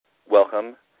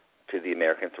Welcome to the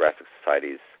American Thoracic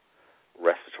Society's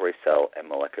Respiratory Cell and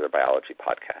Molecular Biology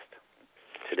podcast.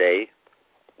 Today,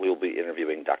 we will be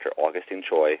interviewing Dr. Augustine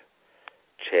Choi,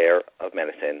 Chair of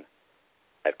Medicine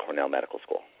at Cornell Medical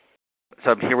School.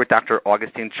 So I'm here with Dr.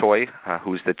 Augustine Choi,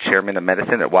 who's the Chairman of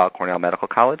Medicine at Weill Cornell Medical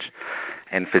College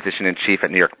and Physician-in-Chief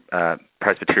at New York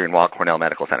Presbyterian Weill Cornell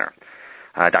Medical Center.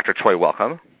 Dr. Choi,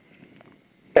 welcome.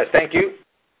 Yes, thank you.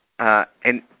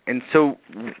 And so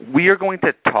we are going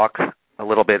to talk a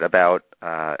little bit about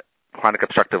chronic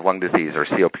obstructive lung disease, or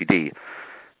COPD.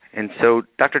 And so,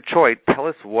 Dr. Choi, tell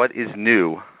us what is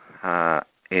new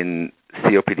in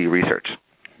COPD research.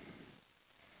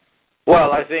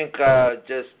 Well, I think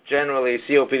just generally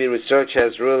COPD research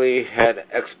has really had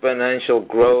exponential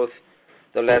growth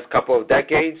the last couple of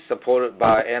decades, supported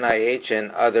by NIH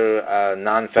and other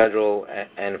non-federal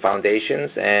and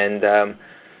foundations. And,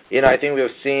 I think we've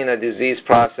seen a disease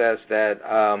process that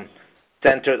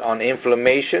centered on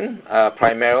inflammation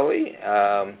primarily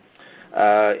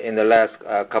in the last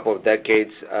couple of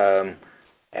decades.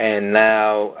 And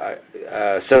now,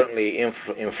 certainly,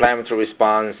 inflammatory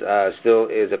response still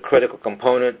is a critical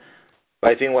component.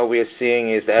 But I think what we are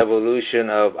seeing is the evolution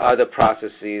of other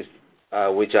processes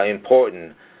which are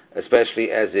important,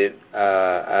 especially as it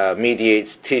mediates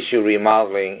tissue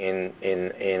remodeling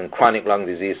in chronic lung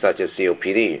disease such as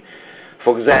COPD.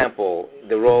 For example,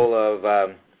 the role of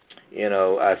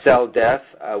cell death,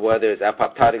 whether it's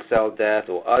apoptotic cell death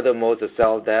or other modes of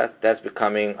cell death, that's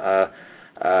becoming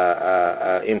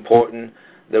important.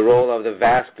 The role of the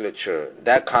vasculature,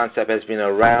 that concept has been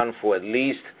around for at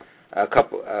least a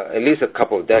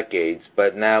couple of decades,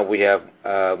 but now we have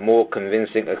more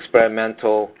convincing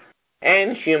experimental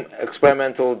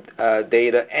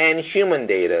data and human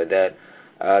data that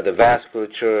the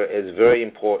vasculature is very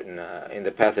important in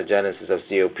the pathogenesis of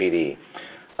COPD.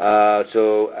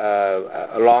 So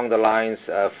along the lines,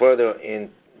 further in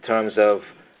terms of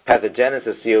pathogenesis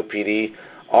of COPD,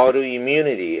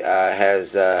 autoimmunity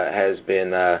has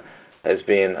been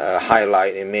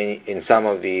highlighted in some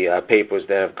of the papers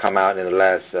that have come out in the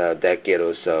last decade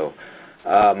or so.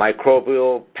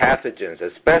 Microbial pathogens,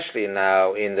 especially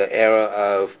now in the era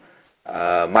of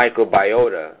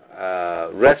microbiota,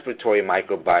 respiratory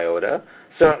microbiota.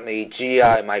 Certainly,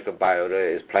 GI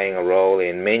microbiota is playing a role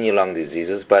in many lung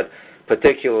diseases, but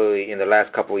particularly in the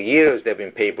last couple of years, there have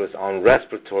been papers on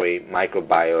respiratory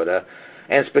microbiota,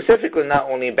 and specifically not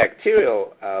only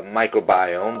bacterial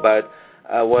microbiome, but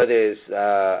whether it's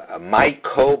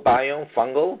mycobiome,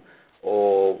 fungal,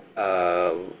 or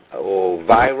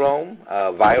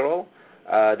viral,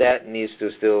 that needs to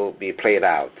still be played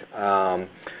out.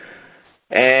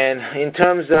 And in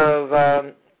terms of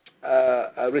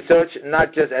research,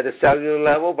 not just at the cellular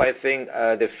level, but I think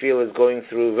the field is going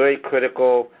through very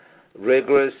critical,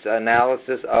 rigorous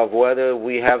analysis of whether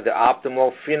we have the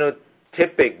optimal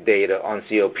phenotypic data on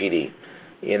COPD.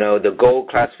 The GOLD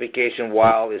classification,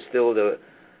 while is still the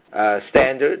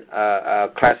standard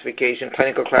classification,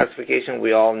 clinical classification,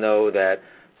 we all know that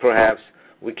perhaps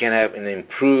we can have an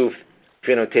improved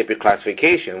phenotypic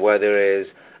classification, whether it is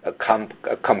a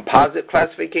composite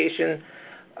classification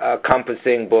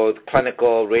encompassing both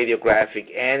clinical,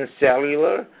 radiographic, and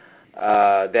cellular.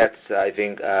 That's, I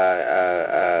think,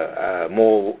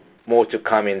 more to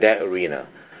come in that arena.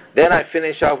 Then I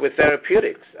finish off with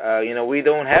therapeutics. We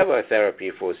don't have a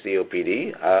therapy for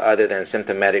COPD other than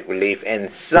symptomatic relief and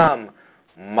some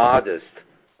modest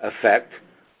effect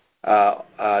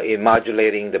in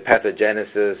modulating the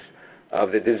pathogenesis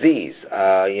of the disease.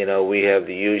 We have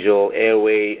the usual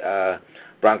airway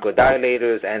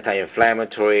bronchodilators,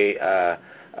 anti-inflammatory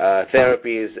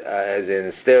therapies, as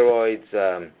in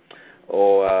steroids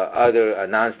or other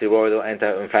non-steroidal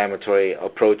anti-inflammatory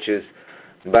approaches.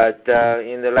 But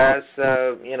in the last,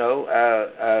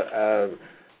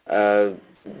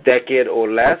 decade or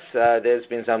less, there's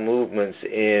been some movements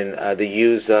in the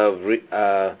use of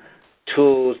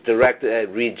tools directed at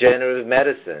regenerative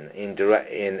medicine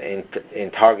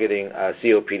in targeting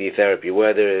COPD therapy,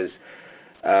 whether it's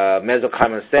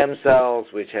mesenchymal stem cells,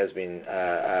 which has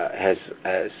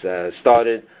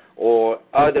started, or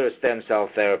other stem cell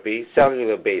therapy,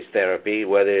 cellular-based therapy,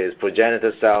 whether it's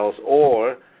progenitor cells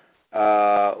or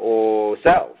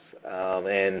cells.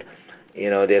 And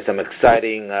there's some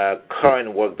exciting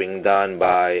current work being done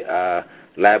by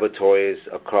laboratories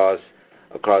across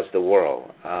the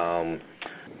world.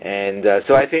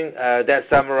 So I think that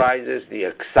summarizes the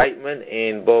excitement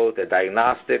in both the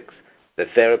diagnostics, the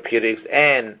therapeutics,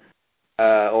 and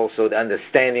also the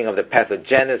understanding of the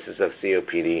pathogenesis of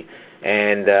COPD.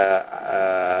 And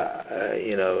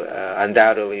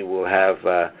undoubtedly we'll have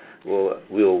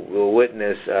we'll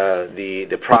witness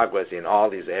the progress in all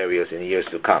these areas in years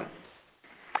to come.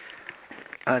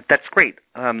 That's great.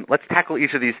 Let's tackle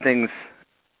each of these things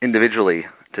individually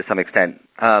to some extent.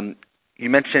 You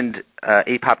mentioned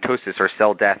apoptosis or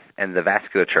cell death and the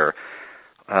vasculature.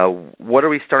 What are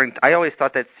we starting? I always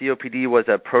thought that COPD was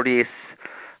a protease,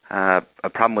 a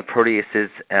problem with proteases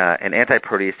and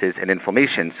antiproteases and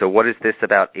inflammation. So, what is this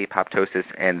about apoptosis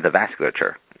and the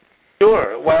vasculature?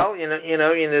 Sure. Well, in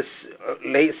this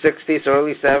late 60s,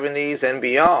 early 70s, and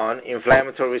beyond,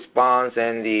 inflammatory response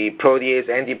and the protease,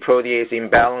 antiprotease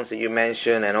imbalance that you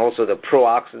mentioned, and also the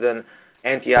pro-oxidant,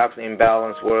 antioxidant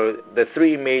imbalance were the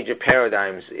three major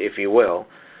paradigms, if you will.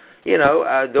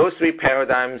 Those three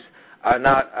paradigms are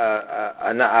not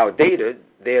outdated.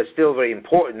 They are still very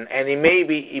important, and they may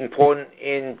be important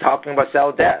in talking about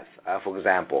cell death, for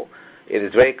example. It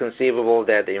is very conceivable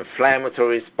that the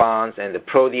inflammatory response and the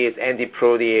protease,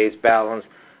 antiprotease balance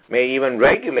may even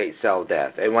regulate cell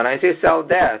death. And when I say cell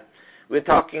death, we're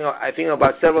talking, I think,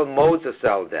 about several modes of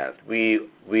cell death. We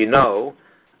know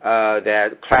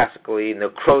that classically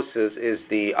necrosis is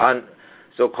the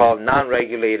so-called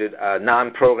non-regulated,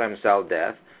 non-programmed cell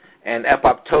death, and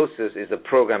apoptosis is a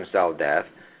programmed cell death.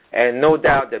 And no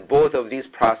doubt that both of these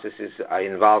processes are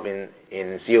involved in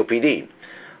COPD.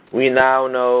 We now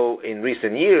know in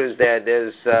recent years that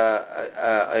there's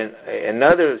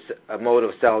another mode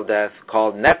of cell death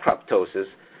called necroptosis,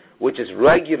 which is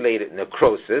regulated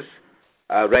necrosis,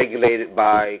 regulated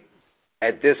by,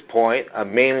 at this point,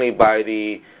 mainly by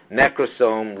the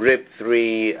necrosome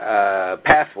RIP3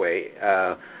 pathway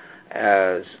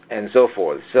and so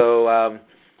forth. So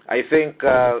I think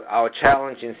our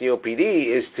challenge in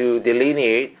COPD is to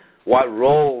delineate what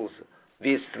roles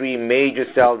these three major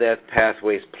cell death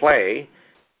pathways play.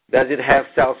 Does it have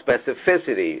cell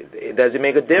specificity? Does it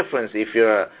make a difference if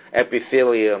you're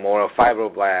epithelium or a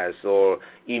fibroblast or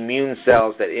immune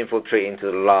cells that infiltrate into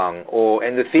the lung or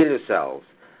endothelial cells?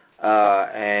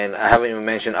 And I haven't even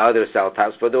mentioned other cell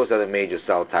types, but those are the major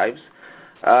cell types.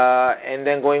 And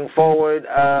then going forward,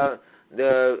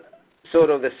 the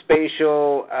sort of the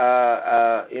spatial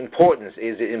importance.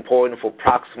 Is it important for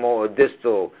proximal or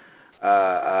distal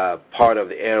part of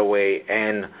the airway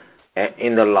and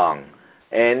in the lung?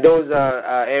 And those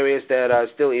are areas that are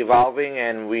still evolving,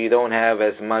 and we don't have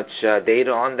as much data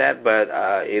on that, but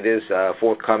it is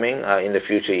forthcoming in the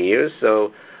future years.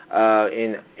 So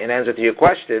in answer to your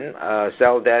question,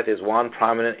 cell death is one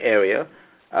prominent area.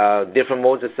 Different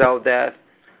modes of cell death,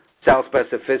 cell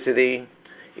specificity,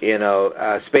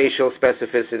 spatial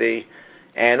specificity,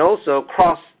 and also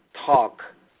crosstalk.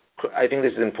 I think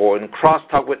this is important.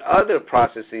 Crosstalk with other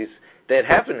processes that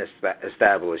have been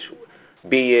established,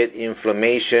 be it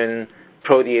inflammation,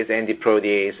 protease,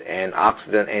 antiprotease, and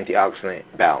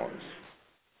oxidant-antioxidant balance.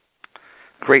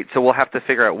 Great. So we'll have to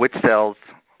figure out which cells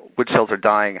are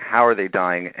dying, how are they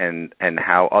dying, and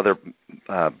how other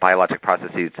biologic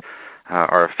processes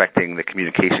are affecting the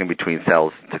communication between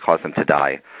cells to cause them to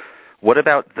die. What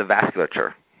about the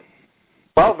vasculature?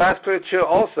 Well, vasculature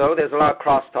also, there's a lot of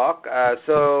crosstalk.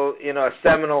 So, a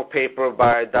seminal paper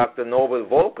by Dr. Norbert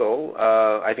Völkel,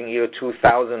 I think year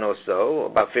 2000 or so,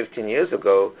 about 15 years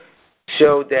ago,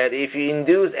 showed that if you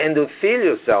induce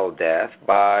endothelial cell death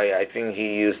by, I think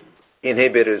he used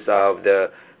inhibitors of the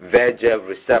VEGF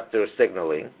receptor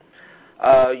signaling,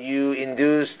 you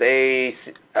induced a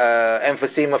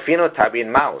emphysema phenotype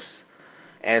in mouse.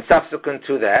 And subsequent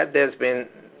to that, there's been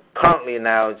currently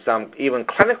now some even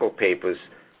clinical papers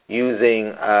using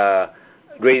advanced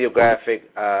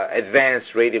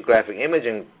radiographic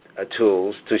imaging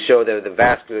tools to show that the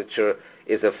vasculature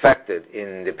is affected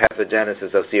in the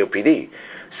pathogenesis of COPD.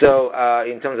 So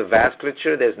in terms of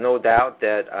vasculature, there's no doubt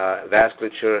that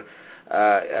vasculature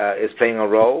is playing a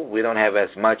role. We don't have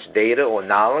as much data or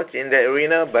knowledge in that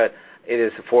arena, but it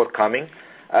is forthcoming.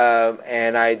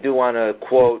 And I do want to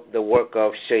quote the work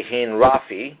of Shaheen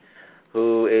Rafi,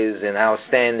 who is an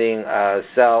outstanding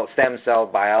stem cell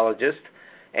biologist,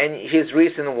 and his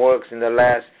recent works in the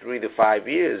last 3 to 5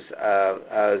 years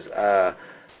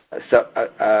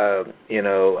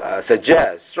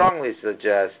strongly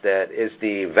suggest that it's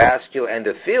the vascular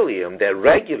endothelium that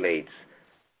regulates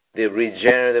the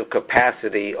regenerative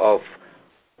capacity of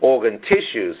organ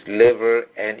tissues, liver,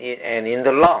 and in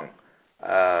the lung,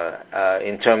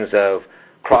 in terms of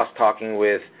cross-talking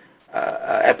with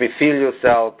epithelial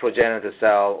cell, progenitor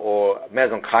cell, or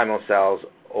mesenchymal cells,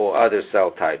 or other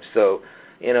cell types. So,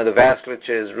 the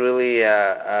vasculature is really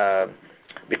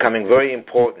becoming very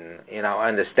important in our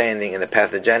understanding in the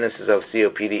pathogenesis of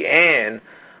COPD, and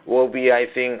will be, I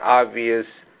think, obvious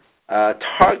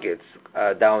targets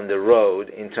down the road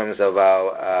in terms of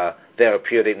our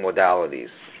therapeutic modalities.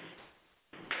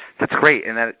 That's great,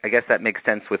 and I guess that makes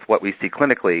sense with what we see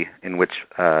clinically, in which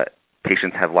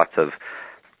patients have lots of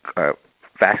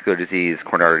vascular disease,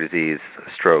 coronary disease,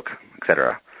 stroke,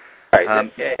 etc. Right,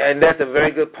 and that's a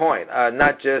very good point.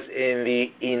 Not just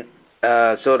in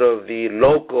sort of the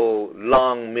local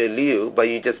lung milieu, but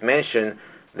you just mentioned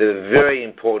the very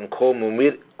important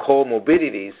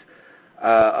comorbidities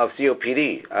of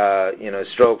COPD.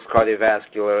 Strokes,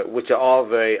 cardiovascular, which are all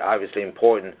very obviously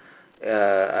important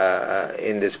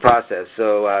in this process.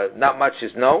 So not much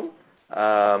is known.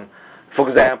 For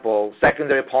example,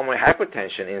 secondary pulmonary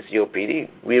hypertension in COPD,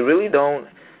 we really don't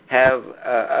have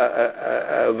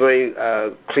a very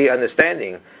clear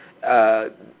understanding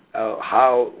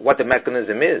what the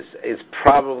mechanism is. It's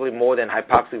probably more than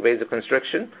hypoxic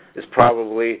vasoconstriction. It's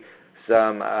probably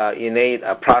some innate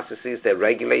processes that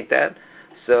regulate that.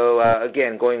 So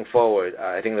again, going forward,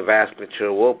 I think the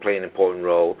vasculature will play an important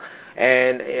role.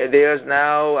 And there's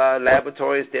now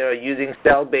laboratories that are using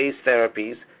cell-based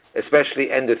therapies, especially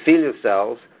endothelial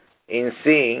cells, in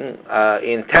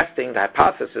testing the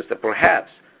hypothesis that perhaps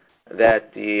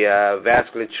that the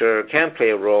vasculature can play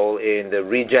a role in the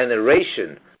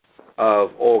regeneration of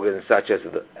organs such as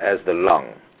the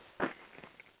lung.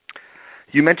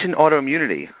 You mentioned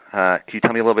autoimmunity. Can you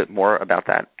tell me a little bit more about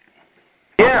that?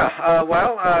 Yeah,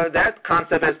 that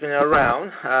concept has been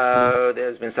around.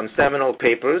 There's been some seminal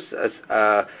papers,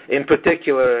 in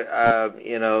particular,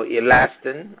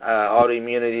 elastin,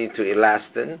 autoimmunity to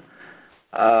elastin,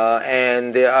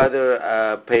 and the other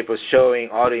papers showing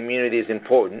autoimmunity is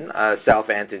important,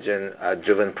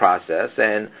 self-antigen-driven process.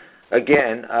 And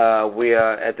again, we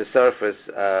are at the surface,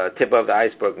 tip of the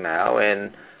iceberg now,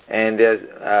 and there's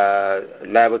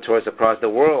laboratories across the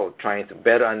world trying to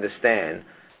better understand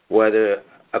whether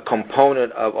a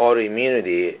component of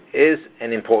autoimmunity is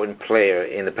an important player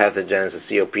in the pathogenesis of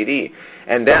COPD.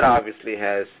 And that obviously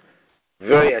has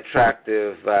very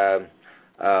attractive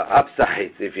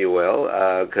upsides, if you will,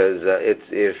 because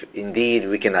if indeed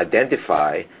we can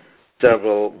identify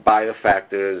several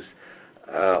biofactors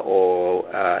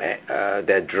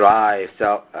that drive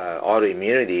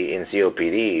autoimmunity in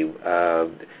COPD,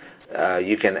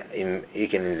 you can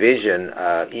envision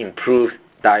improved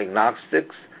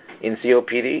diagnostics in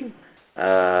COPD,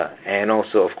 and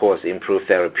also, of course, improved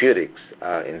therapeutics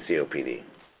in COPD.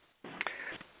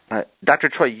 Dr.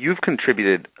 Choi, you've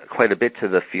contributed quite a bit to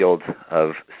the field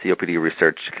of COPD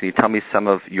research. Can you tell me some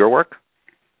of your work?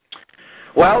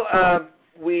 Well,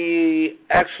 we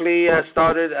actually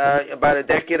started about a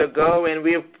decade ago, and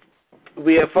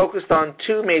we are focused on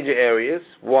two major areas.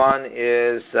 One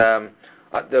is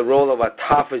the role of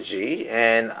autophagy,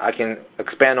 and I can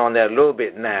expand on that a little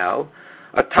bit now.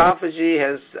 Autophagy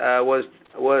was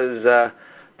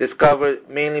discovered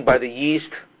mainly by the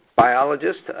yeast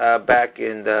biologist back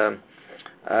in the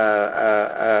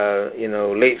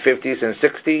late 50s and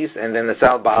 60s, and then the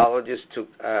cell biologists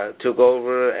took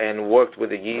over and worked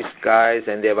with the yeast guys,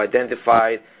 and they've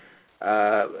identified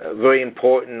very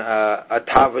important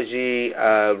autophagy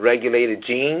regulated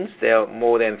genes. There are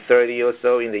more than 30 or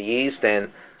so in the yeast and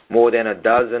more than a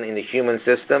dozen in the human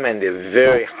system, and they're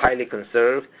very highly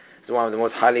conserved. It's one of the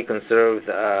most highly conserved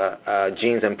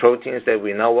genes and proteins that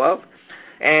we know of.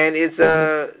 And it's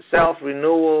a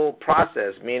self-renewal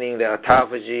process, meaning that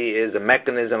autophagy is a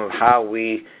mechanism of how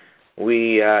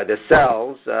the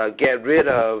cells get rid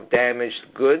of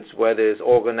damaged goods, whether it's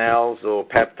organelles or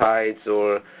peptides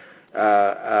or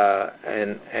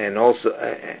and also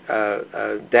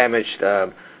damaged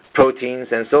proteins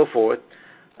and so forth.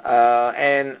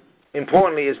 And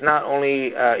importantly, it's not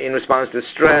only in response to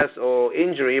stress or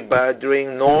injury, but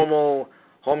during normal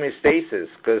homeostasis,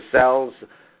 because cells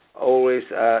always,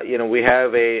 we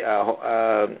have a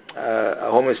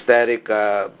homeostatic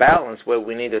balance where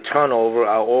we need to turn over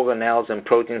our organelles and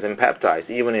proteins and peptides,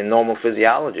 even in normal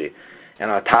physiology. And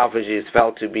autophagy is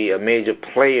felt to be a major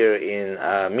player in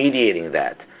mediating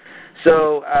that.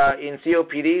 So in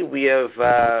COPD, we have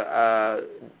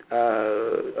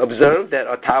observed that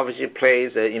autophagy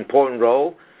plays an important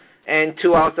role. And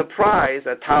to our surprise,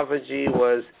 autophagy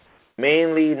was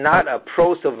mainly not a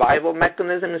pro-survival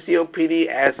mechanism in COPD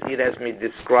as it has been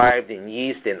described in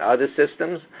yeast and other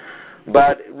systems,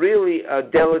 but really a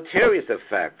deleterious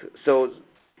effect. So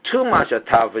too much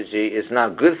autophagy is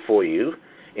not good for you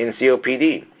in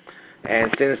COPD.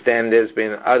 And since then, there's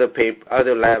been other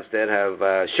labs that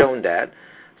have shown that.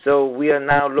 So we are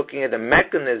now looking at the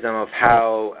mechanism of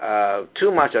how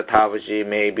too much autophagy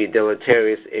may be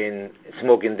deleterious in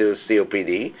smoke-induced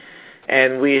COPD.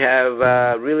 And we have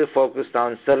really focused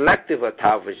on selective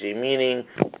autophagy, meaning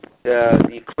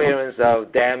the clearance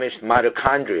of damaged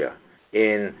mitochondria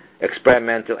in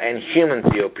experimental and human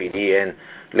COPD. And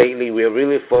lately we're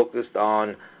really focused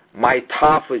on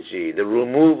mitophagy, the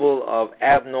removal of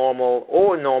abnormal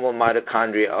or normal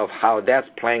mitochondria, of how that's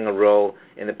playing a role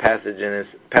in the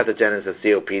pathogenesis of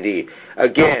COPD.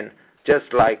 Again,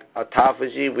 just like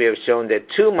autophagy, we have shown that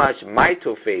too much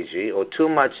mitophagy, or too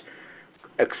much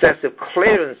excessive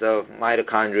clearance of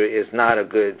mitochondria, is not a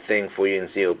good thing for you in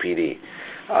COPD.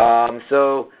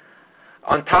 So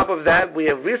on top of that, we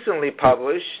have recently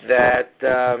published that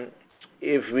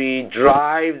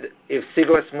if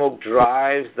cigarette smoke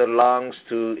drives the lungs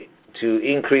to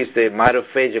increase the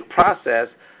mitophagic process,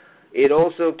 it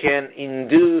also can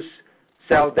induce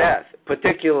cell death,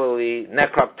 particularly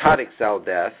necroptotic cell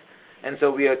death. And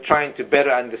so we are trying to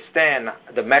better understand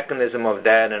the mechanism of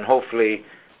that, and hopefully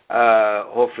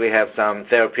have some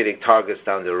therapeutic targets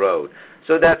down the road.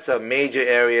 So that's a major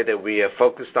area that we are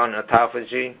focused on,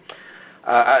 autophagy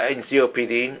in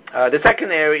COPD. The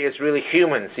second area is really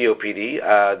human COPD.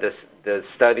 The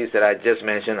studies that I just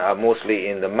mentioned are mostly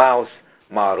in the mouse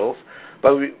models,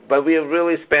 but we have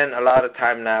really spent a lot of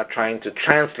time now trying to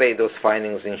translate those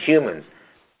findings in humans.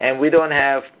 And we don't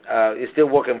have, it's still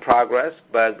work in progress,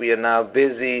 but we are now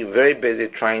very busy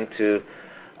trying to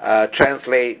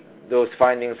translate those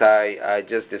findings I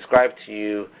just described to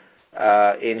you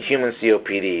in human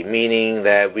COPD, meaning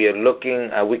that we are looking,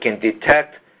 we can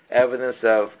detect evidence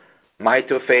of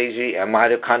mitophagy and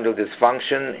mitochondrial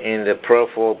dysfunction in the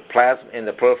peripheral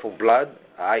blood,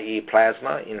 i.e.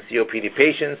 plasma, in COPD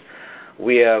patients.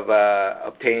 We have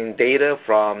obtained data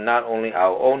from not only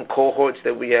our own cohorts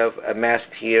that we have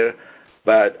amassed here,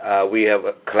 but we have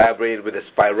collaborated with the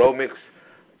Spiromics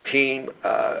team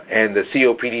and the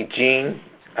COPD gene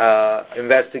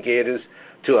investigators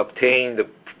to obtain the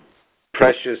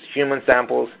precious human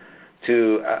samples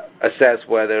to assess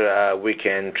whether we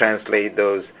can translate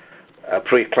those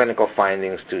preclinical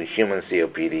findings to human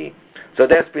COPD. So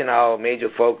that's been our major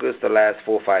focus the last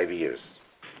 4 or 5 years.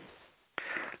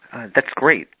 That's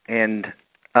great. And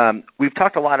we've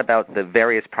talked a lot about the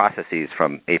various processes,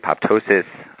 from apoptosis,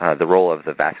 the role of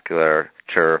the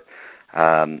vasculature,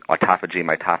 autophagy,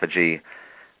 mitophagy.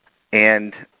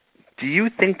 And do you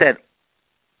think that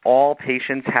all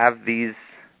patients have these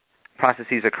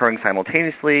processes occurring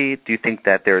simultaneously? Do you think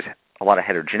that there's a lot of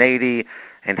heterogeneity?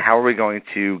 And how are we going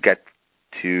to get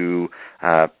to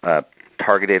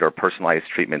targeted or personalized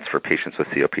treatments for patients with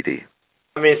COPD?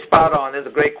 I mean, spot on. It's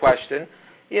a great question.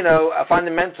 You know,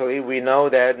 fundamentally, we know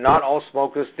that not all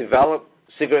smokers develop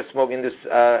cigarette smoke-induced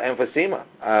emphysema.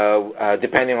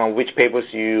 Depending on which papers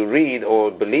you read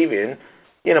or believe in,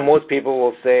 you know, most people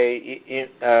will say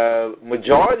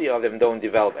majority of them don't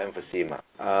develop emphysema.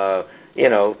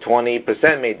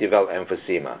 20% may develop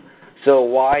emphysema. So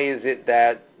why is it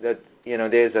that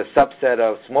there's a subset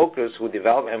of smokers who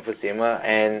develop emphysema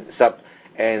and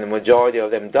the majority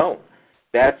of them don't?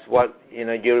 That's what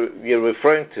you're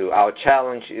referring to. Our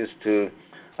challenge is to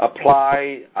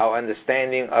apply our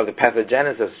understanding of the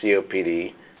pathogenesis of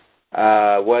COPD,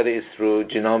 whether it's through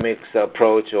genomics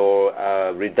approach or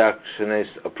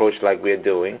reductionist approach like we're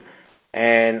doing,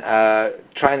 and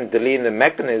trying to delineate the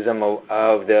mechanism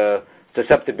of the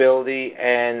susceptibility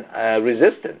and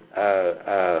resistant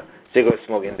cigarette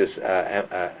smoke-induced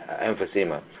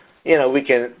emphysema.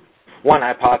 One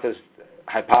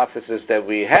hypothesis that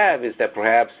we have is that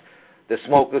perhaps the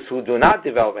smokers who do not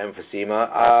develop emphysema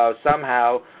are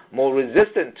somehow more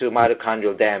resistant to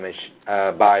mitochondrial damage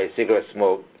by cigarette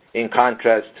smoke, in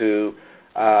contrast to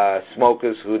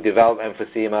smokers who develop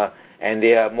emphysema and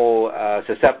they are more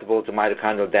susceptible to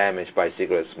mitochondrial damage by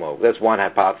cigarette smoke. That's one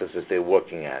hypothesis they're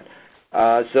working at.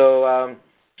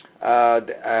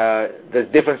 The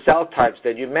different cell types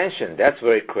that you mentioned, that's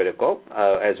very critical.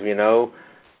 As we know,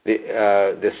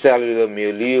 the cellular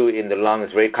milieu in the lung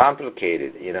is very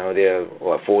complicated. There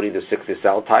are 40 to 60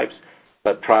 cell types,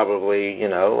 but probably,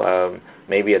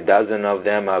 maybe a dozen of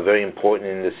them are very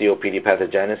important in the COPD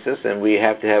pathogenesis, and we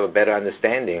have to have a better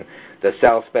understanding the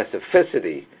cell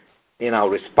specificity in our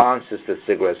responses to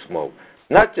cigarette smoke.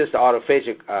 Not just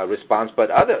autophagic response,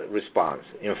 but other response,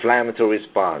 inflammatory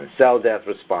response, cell death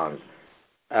response,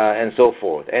 and so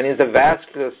forth. And in the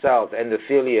vascular cells,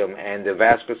 endothelium, and the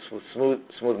vascular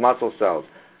smooth muscle cells,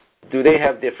 do they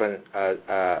have different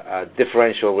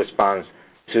differential response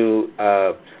to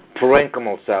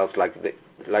parenchymal cells like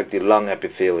the lung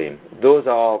epithelium? Those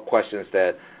are all questions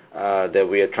that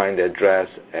we are trying to address,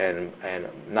 and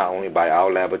not only by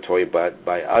our laboratory but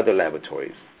by other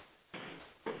laboratories.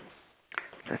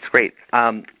 That's great.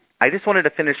 I just wanted to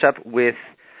finish up with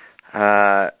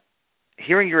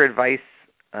hearing your advice,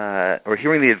 or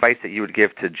hearing the advice that you would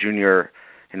give to junior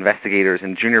investigators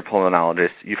and junior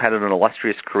pulmonologists. You've had an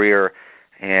illustrious career,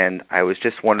 and I was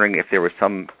just wondering if there was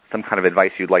some kind of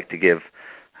advice you'd like to give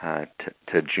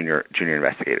to junior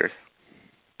investigators.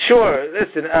 Sure.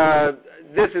 Listen,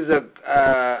 this is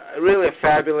really a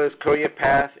fabulous career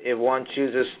path if one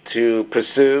chooses to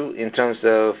pursue in terms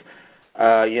of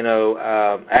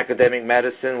academic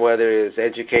medicine, whether it's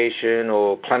education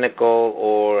or clinical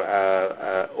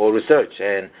or research.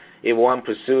 And if one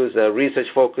pursues a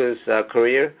research-focused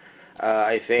career,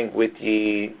 I think with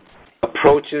the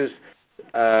approaches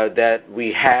that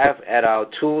we have at our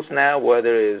tools now,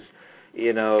 whether it's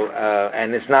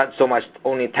and it's not so much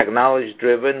only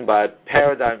technology-driven, but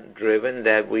paradigm-driven,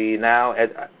 that we now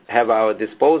have at our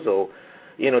disposal,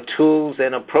 tools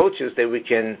and approaches that we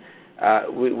can,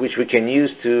 which we can use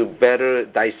to better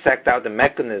dissect out the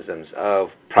mechanisms of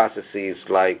processes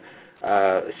like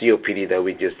COPD that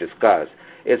we just discussed.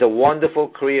 It's a wonderful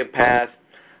career path.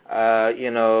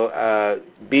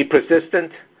 Be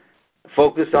persistent,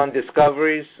 focus on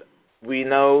discoveries. We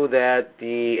know that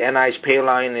the NIH pay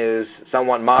line is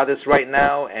somewhat modest right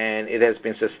now, and it has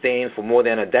been sustained for more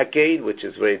than a decade, which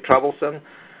is very troublesome.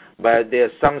 But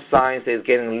there's some signs that it's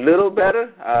getting a little better,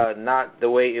 not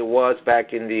the way it was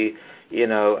back in the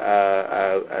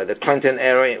Clinton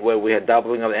era where we had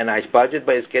doubling of the NIH budget,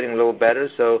 but it's getting a little better.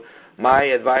 So my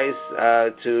advice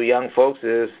to young folks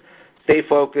is stay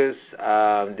focused.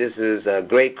 This is a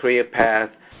great career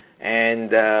path,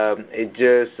 and it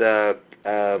just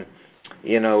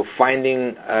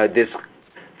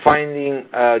finding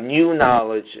new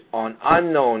knowledge on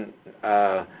unknown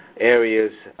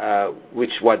areas, which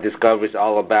what discovery is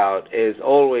all about, is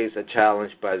always a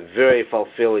challenge, but very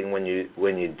fulfilling when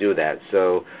you do that.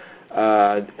 So,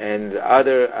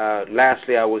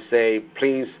 lastly, I would say,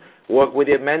 please work with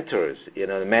your mentors. The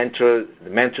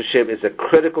mentorship is a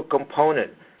critical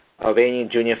component of any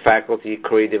junior faculty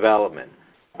career development.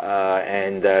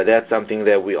 And that's something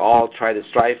that we all try to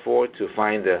strive for, to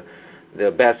find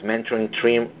the best mentoring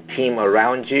team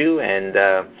around you and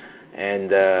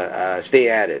stay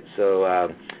at it. So,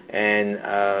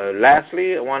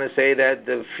 lastly, I want to say that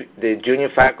the junior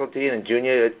faculty and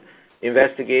junior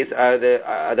investigators are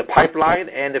the pipeline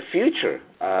and the future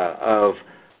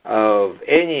of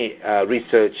any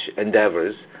research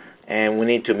endeavors, and we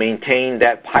need to maintain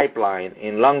that pipeline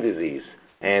in lung disease.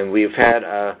 And we've had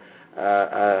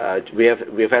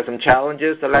had some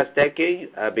challenges the last decade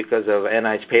because of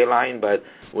NIH pay line, but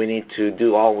we need to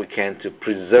do all we can to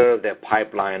preserve that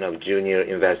pipeline of junior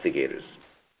investigators.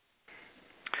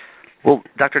 Well,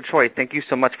 Dr. Choi, thank you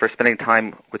so much for spending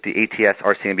time with the ATS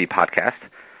RCMB podcast.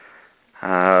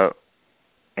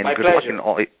 My pleasure.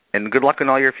 Good luck in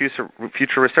all your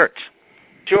future research.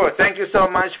 Sure. Thank you so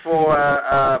much for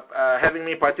having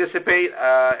me participate.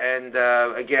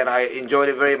 Again, I enjoyed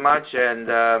it very much. And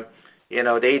the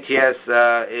ATS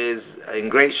is in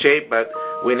great shape, but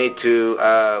we need to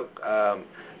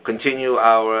continue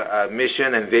our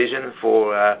mission and vision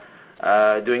for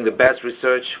doing the best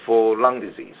research for lung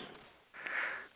disease.